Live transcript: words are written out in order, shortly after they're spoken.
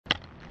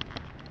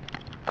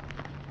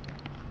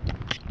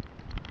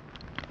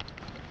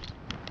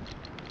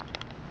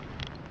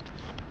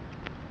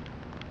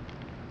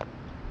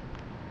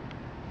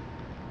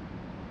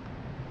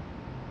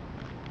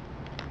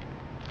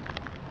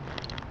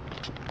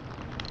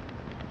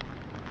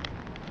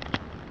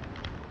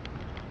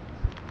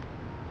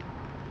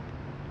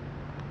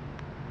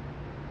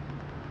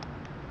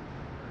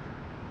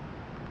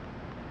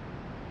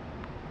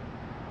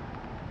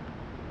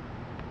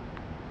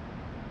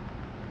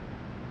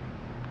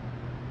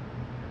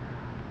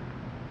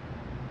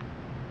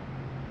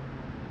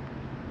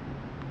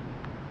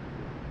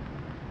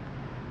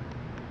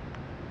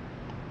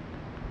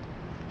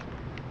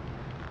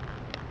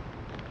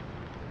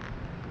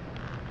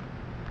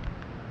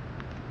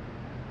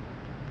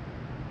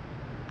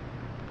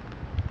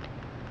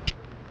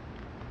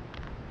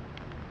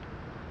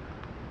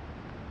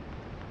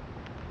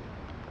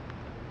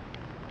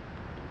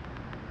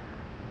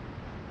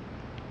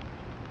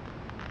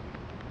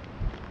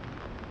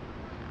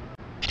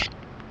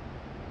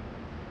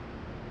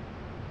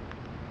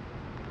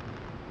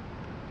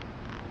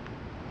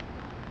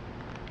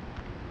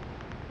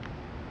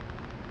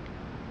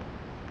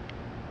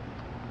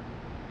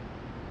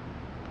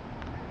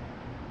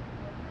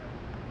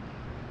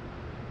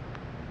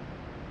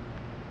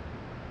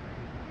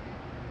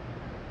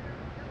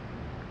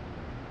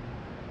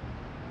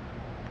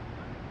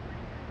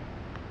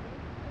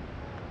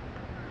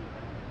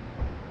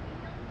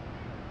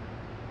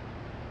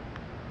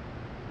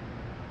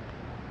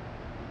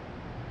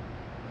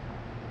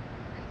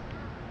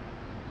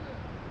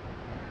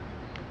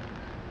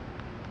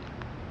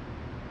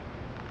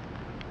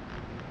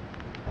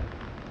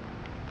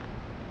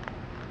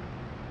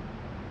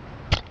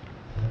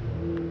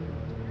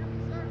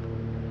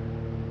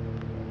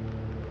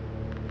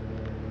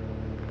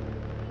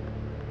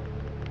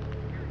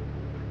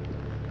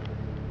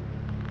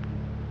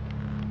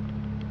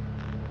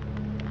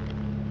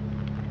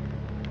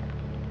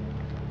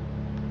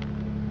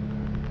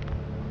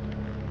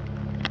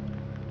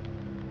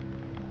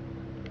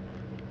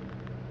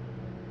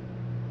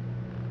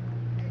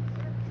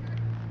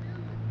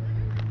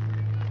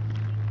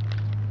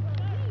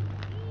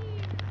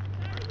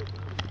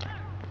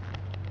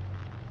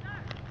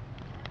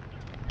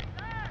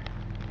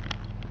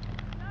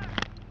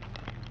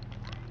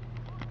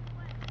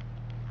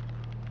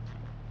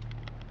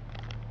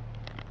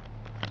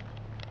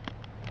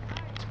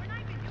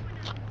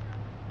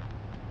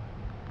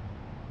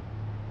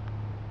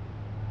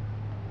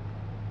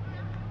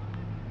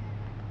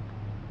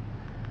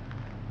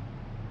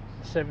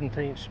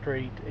17th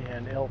Street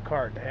and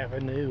Elkhart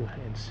Avenue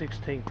and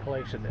 16th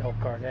Place and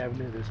Elkhart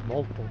Avenue. There's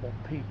multiple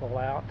people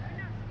out.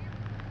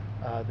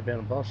 They've been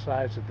on both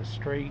sides of the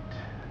street,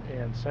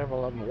 and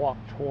several of them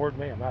walked toward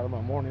me. I'm out on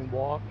my morning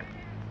walk,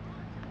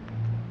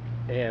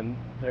 and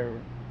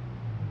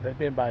they've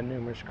been by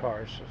numerous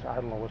cars. I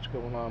don't know what's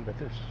going on, but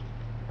there's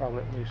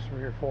probably at least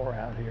 3 or 4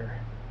 out here.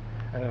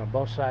 And on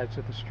both sides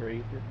of the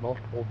street,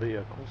 multiple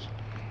vehicles.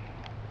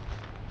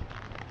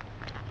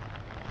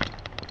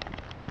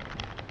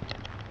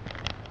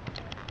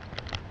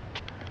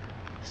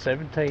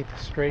 th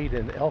Street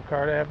and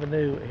Elkhart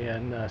Avenue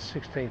and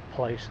 16th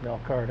Place and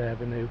Elkhart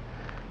Avenue.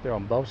 They're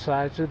on both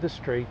sides of the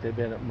street. They've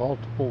been at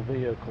multiple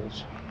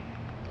vehicles,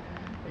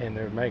 and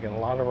they're making a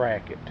lot of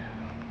racket.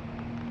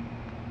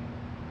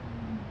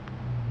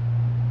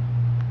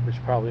 There's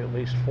probably at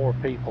least 4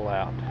 people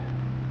out.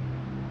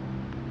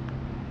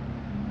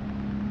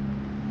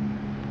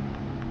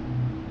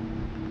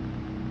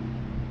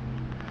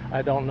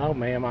 I don't know,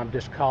 ma'am. I'm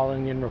just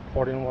calling you and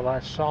reporting what I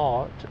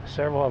saw.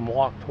 Several of them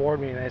walked toward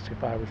me and asked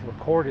if I was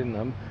recording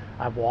them.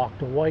 I've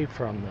walked away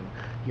from them.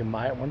 You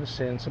might want to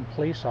send some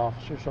police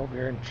officers over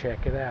here and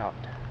check it out.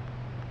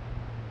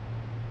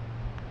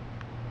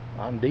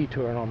 I'm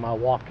detouring on my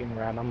walking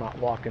route. I'm not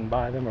walking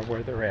by them or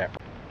where they're at.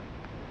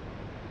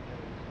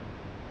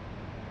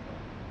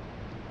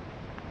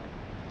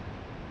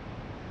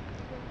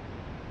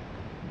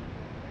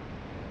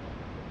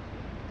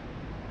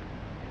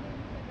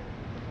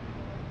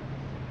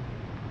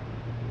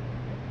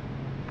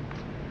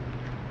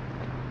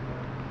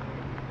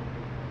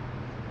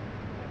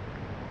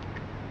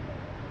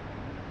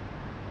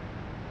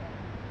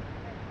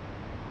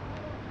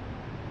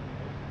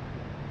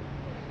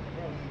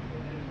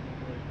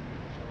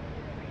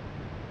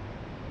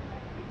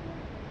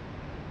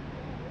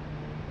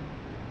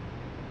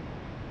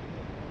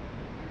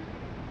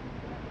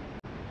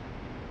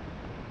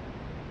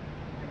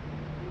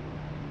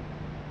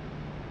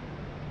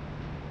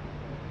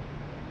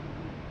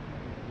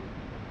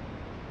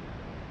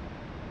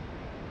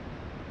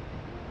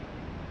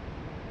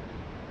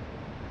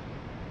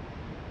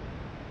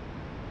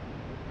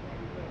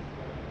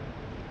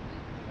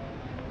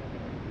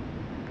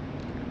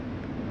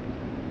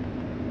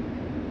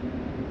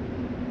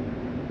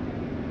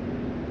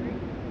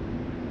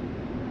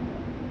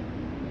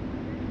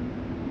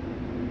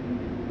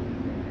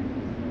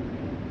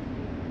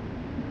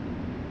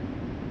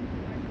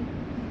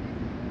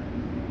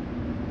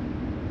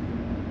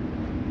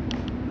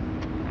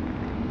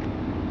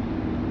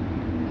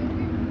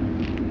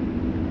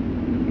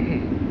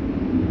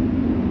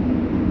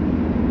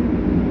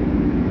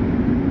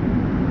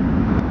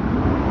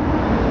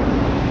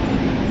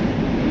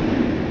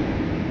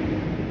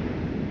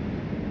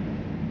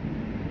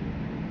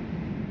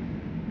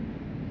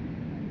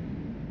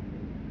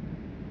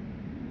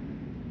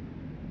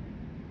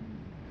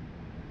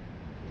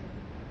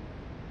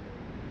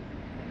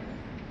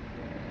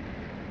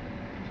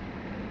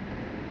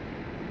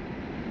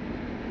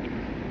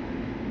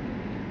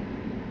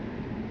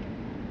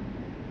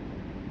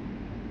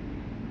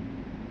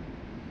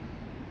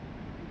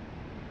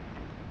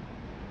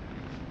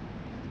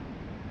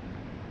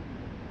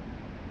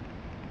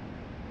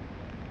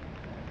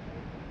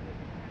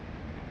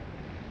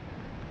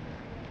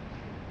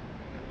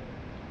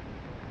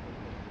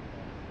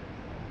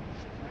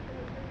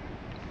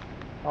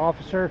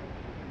 Officer.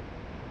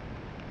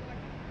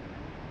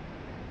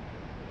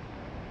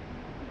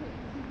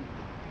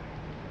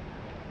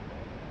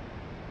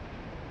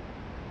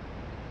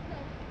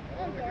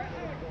 I don't know.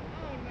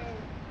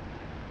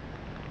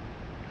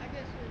 I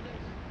guess we're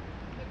just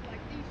look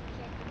like these or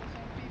something to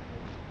some people.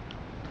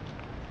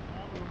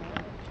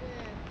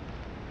 Yeah.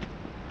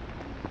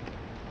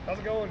 How's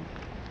it going?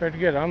 Pretty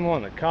good. I'm the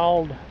one that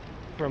called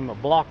from a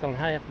block and a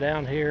half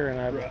down here, and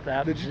I was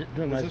out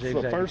doing my zigzag. Was this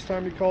the first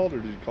time you called, or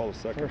did you call the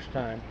second? First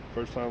time.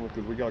 First time,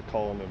 because we got a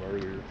call on them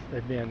earlier.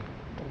 They've been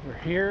over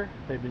here.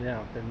 They've been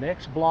down the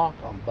next block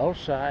on both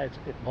sides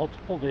at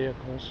multiple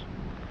vehicles,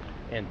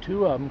 and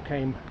 2 of them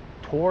came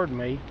toward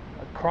me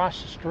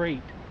across the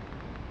street,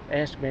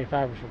 asking me if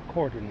I was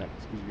recording them.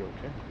 Is you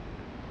okay?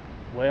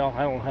 Well,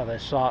 I don't know how they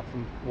saw it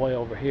from way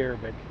over here,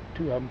 but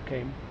 2 of them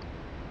came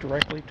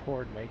directly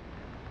toward me,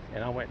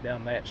 and I went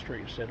down that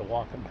street instead of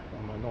walking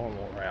on my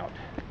normal route.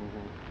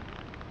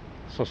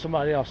 So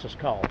somebody else has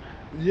called.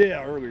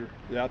 Yeah, earlier.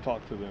 Yeah, I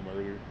talked to them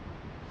earlier.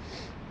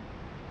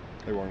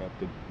 They weren't up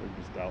to, they were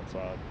just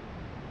outside.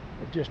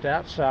 Just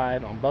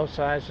outside on both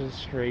sides of the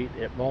street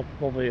at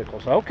multiple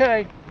vehicles.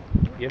 Okay,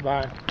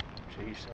 goodbye. Jeez.